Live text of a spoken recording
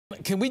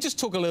Can we just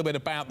talk a little bit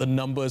about the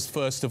numbers,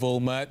 first of all,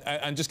 Mert,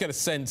 and just get a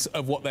sense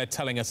of what they're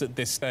telling us at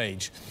this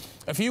stage?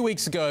 A few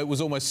weeks ago, it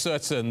was almost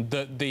certain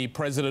that the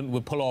president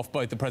would pull off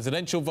both the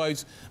presidential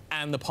vote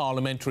and the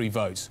parliamentary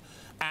vote,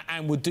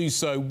 and would do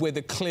so with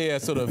a clear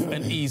sort of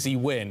an easy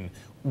win.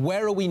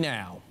 Where are we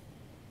now?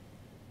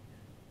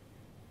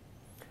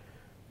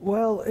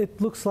 Well,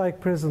 it looks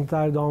like President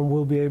Erdogan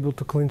will be able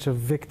to clinch a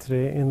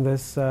victory in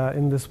this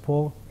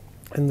poll,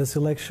 in this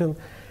election.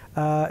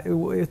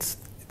 It's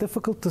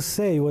difficult to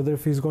say whether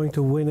if he's going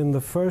to win in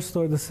the first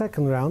or the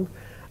second round,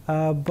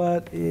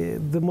 but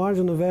the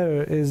margin of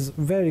error is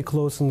very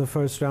close in the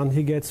first round.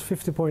 He gets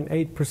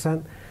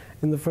 50.8%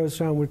 in the first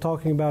round. We're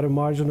talking about a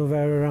margin of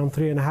error around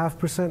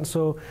 3.5%,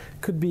 so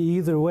it could be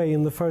either way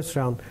in the first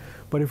round.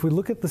 But if we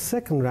look at the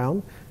second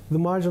round, the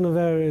margin of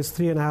error is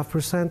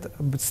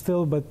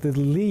 3.5%, but the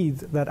lead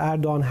that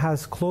Erdogan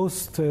has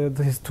close to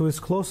his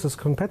closest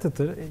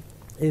competitor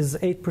is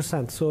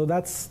 8%. So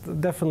that's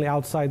definitely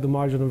outside the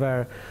margin of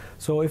error.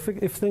 So if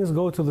things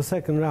go to the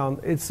second round,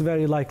 it's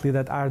very likely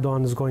that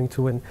Erdogan is going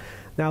to win.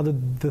 Now,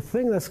 the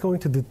thing that's going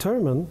to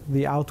determine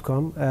the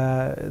outcome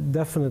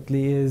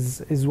definitely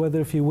is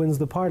whether if he wins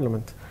the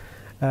parliament.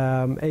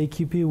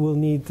 AKP will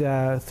need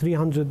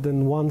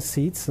 301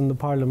 seats in the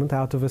parliament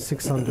out of a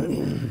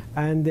 600,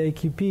 and the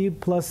AKP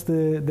plus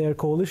their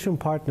coalition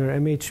partner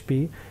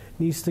MHP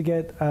needs to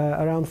get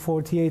around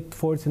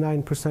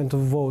 48–49% of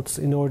votes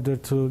in order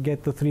to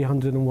get the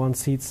 301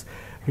 seats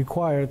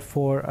required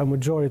for a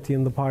majority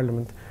in the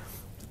parliament.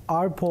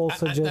 Our poll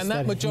suggests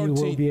that he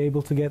will be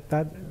able to get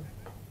that.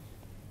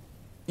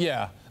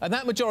 Yeah, and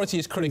that majority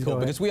is critical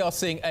because we are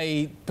seeing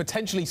a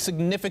potentially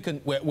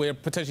significant, we're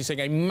potentially seeing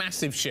a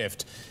massive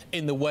shift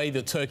in the way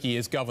that Turkey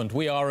is governed.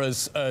 We are,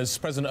 as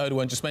President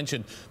Erdogan just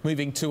mentioned,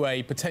 moving to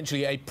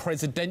potentially a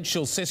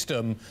presidential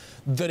system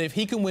that if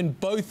he can win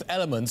both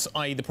elements,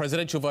 i.e. the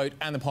presidential vote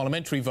and the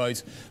parliamentary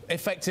vote,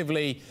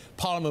 effectively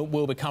Parliament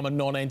will become a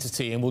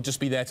non-entity and will just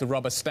be there to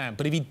rubber stamp.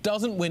 But if he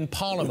doesn't win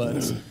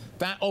Parliament,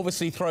 that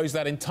obviously throws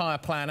that entire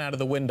plan out of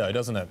the window,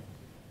 doesn't it?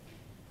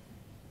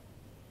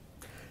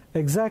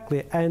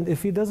 Exactly, and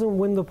if he doesn't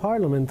win the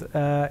parliament,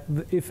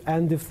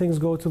 if things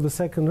go to the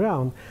second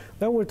round,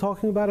 then we're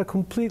talking about a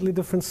completely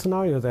different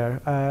scenario there.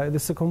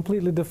 This is a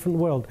completely different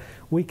world.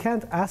 We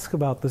can't ask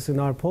about this in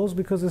our polls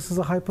because this is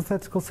a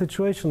hypothetical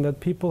situation that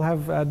people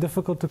have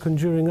difficulty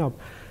conjuring up.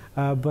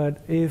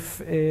 But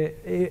if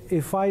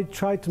I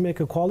try to make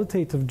a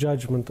qualitative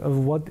judgment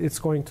of what it's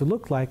going to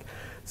look like,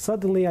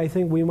 suddenly I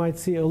think we might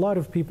see a lot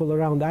of people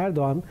around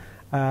Erdogan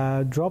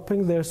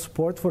dropping their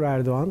support for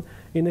Erdogan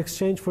in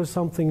exchange for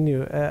something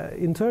new.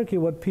 In Turkey,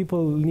 what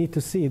people need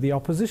to see, the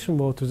opposition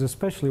voters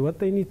especially, what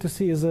they need to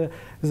see is a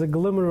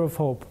glimmer of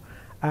hope.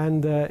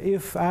 And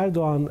if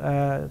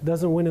Erdogan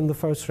doesn't win in the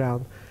first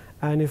round,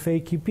 and if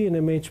AKP and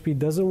MHP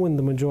doesn't win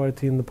the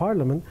majority in the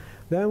parliament,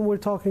 then we're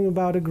talking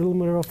about a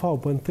glimmer of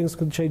hope and things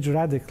could change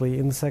radically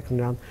in the second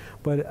round.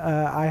 But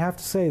I have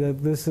to say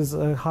that this is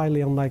a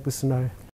highly unlikely scenario.